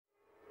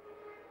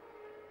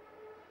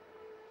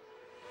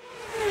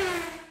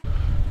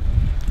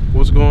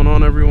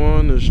on,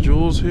 everyone? It's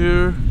Jules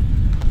here,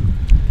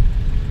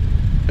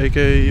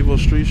 aka Evil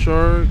Street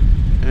Shark,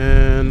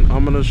 and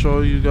I'm gonna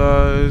show you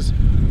guys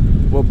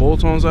what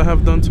bolt-ons I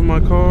have done to my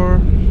car.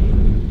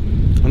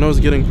 I know it's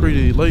getting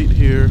pretty late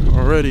here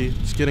already.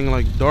 It's getting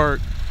like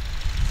dark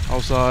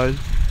outside,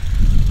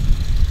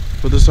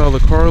 but this is how the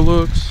car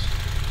looks.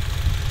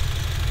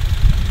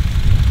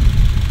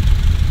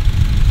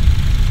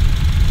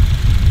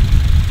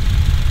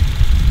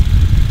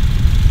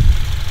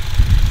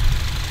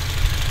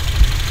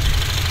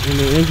 And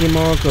the engine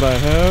mods that I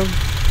have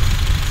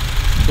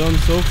done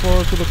so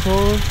far to the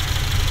car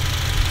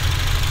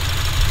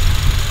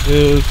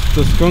is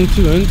the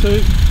Skunk2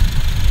 intake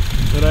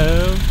that I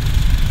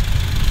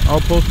have.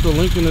 I'll post the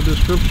link in the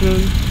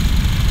description.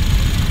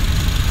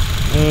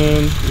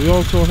 And we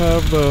also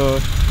have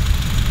the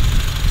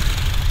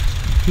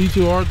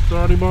P2R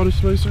throttle body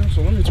spacer.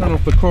 So let me turn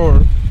off the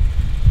car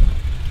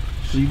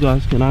so you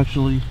guys can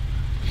actually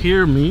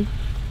hear me.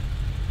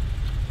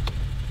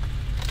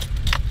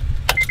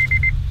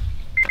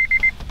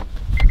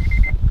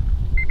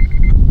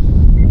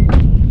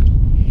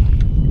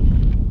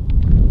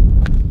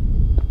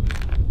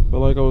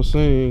 Like I was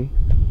saying,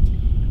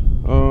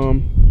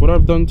 what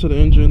I've done to the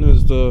engine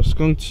is the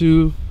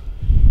Skunk2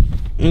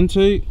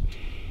 intake,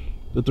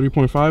 the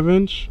 3.5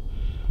 inch.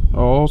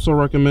 I'll also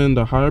recommend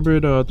the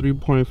hybrid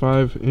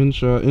 3.5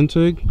 inch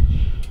intake.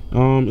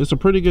 It's a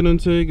pretty good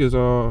intake.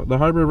 The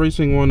hybrid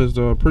racing one is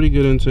a pretty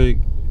good intake.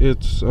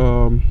 It's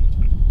also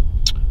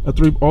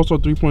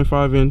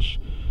 3.5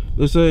 inch.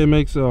 They say it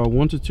makes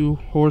 1 to 2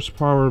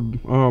 horsepower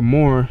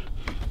more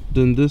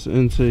than this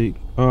intake,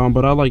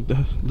 but I like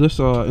this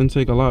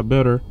intake a lot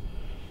better.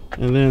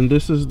 And then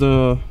this is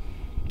the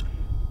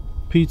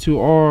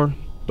P2R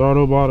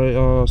throttle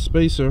body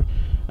spacer,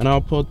 and I'll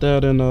put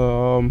that in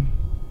the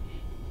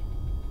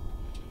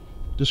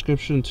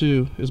description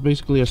too. It's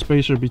basically a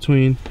spacer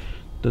between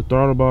the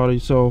throttle body,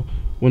 so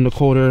when the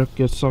cold air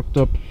gets sucked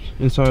up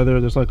inside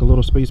there's like a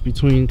little space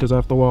between, because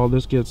after a while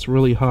this gets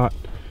really hot,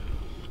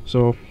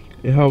 so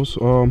it helps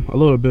a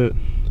little bit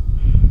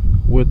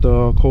with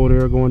the cold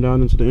air going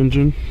down into the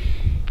engine.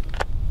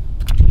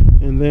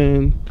 And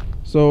then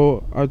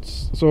so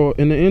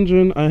in the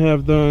engine I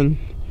have done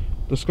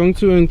the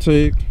Skunk2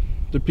 intake,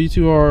 the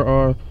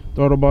P2R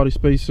throttle body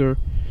spacer,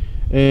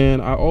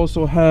 and I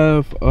also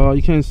have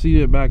you can't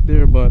see it back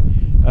there, but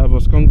I have a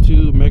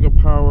Skunk2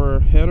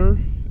 Megapower header,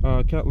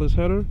 catless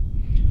header,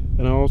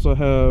 and I also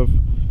have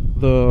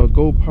the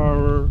Go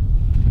Power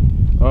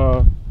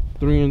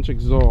 3-inch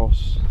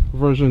exhaust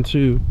version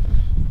 2.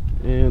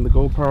 And the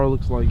Go Power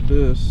looks like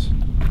this.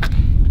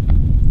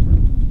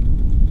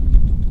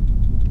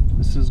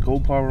 This is Go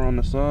Power on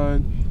the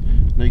side.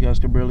 Now you guys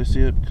can barely see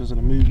it because of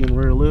the moving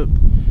rear lip,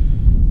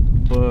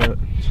 but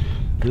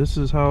this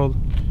is how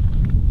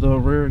the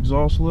rear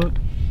exhaust look.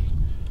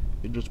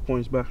 It just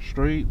points back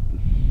straight.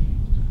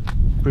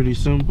 Pretty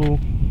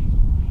simple.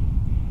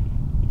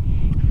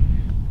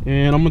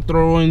 And I'm gonna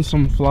throw in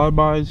some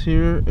flybys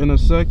here in a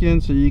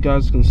second so you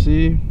guys can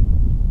see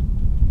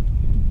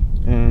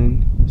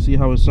and see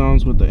how it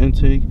sounds with the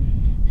intake,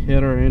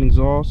 header, and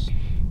exhaust.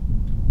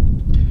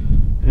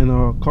 And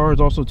the car is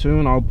also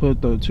tuned. I'll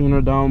put the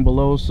tuner down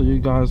below so you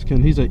guys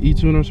can, he's an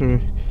e-tuner, so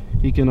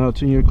he can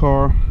tune your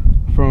car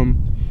from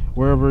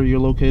wherever you're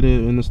located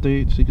in the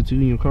States. He can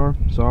tune your car,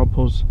 so I'll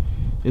post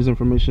his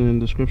information in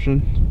the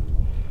description.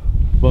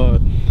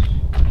 But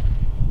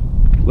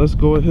let's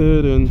go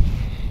ahead and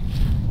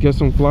get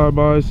some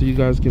flybys so you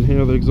guys can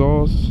hear the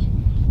exhaust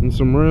and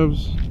some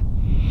revs.